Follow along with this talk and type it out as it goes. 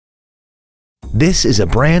This is a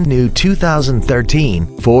brand new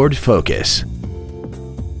 2013 Ford Focus.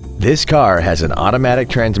 This car has an automatic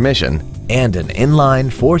transmission and an inline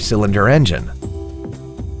 4-cylinder engine.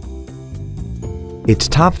 Its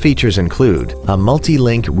top features include a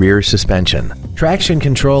multi-link rear suspension, traction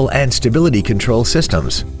control and stability control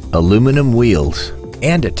systems, aluminum wheels,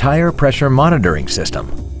 and a tire pressure monitoring system.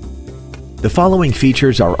 The following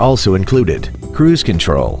features are also included: cruise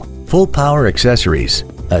control, full power accessories,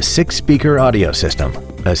 a 6-speaker audio system,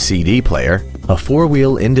 a CD player, a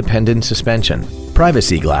 4-wheel independent suspension,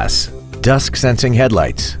 privacy glass, dusk sensing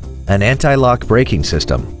headlights, an anti-lock braking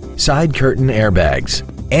system, side curtain airbags,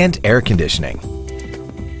 and air conditioning.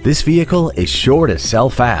 This vehicle is sure to sell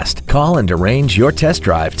fast. Call and arrange your test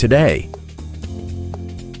drive today.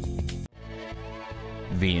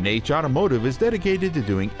 VandH Automotive is dedicated to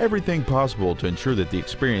doing everything possible to ensure that the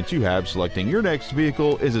experience you have selecting your next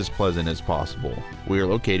vehicle is as pleasant as possible. We are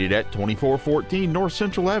located at 2414 North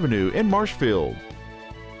Central Avenue in Marshfield.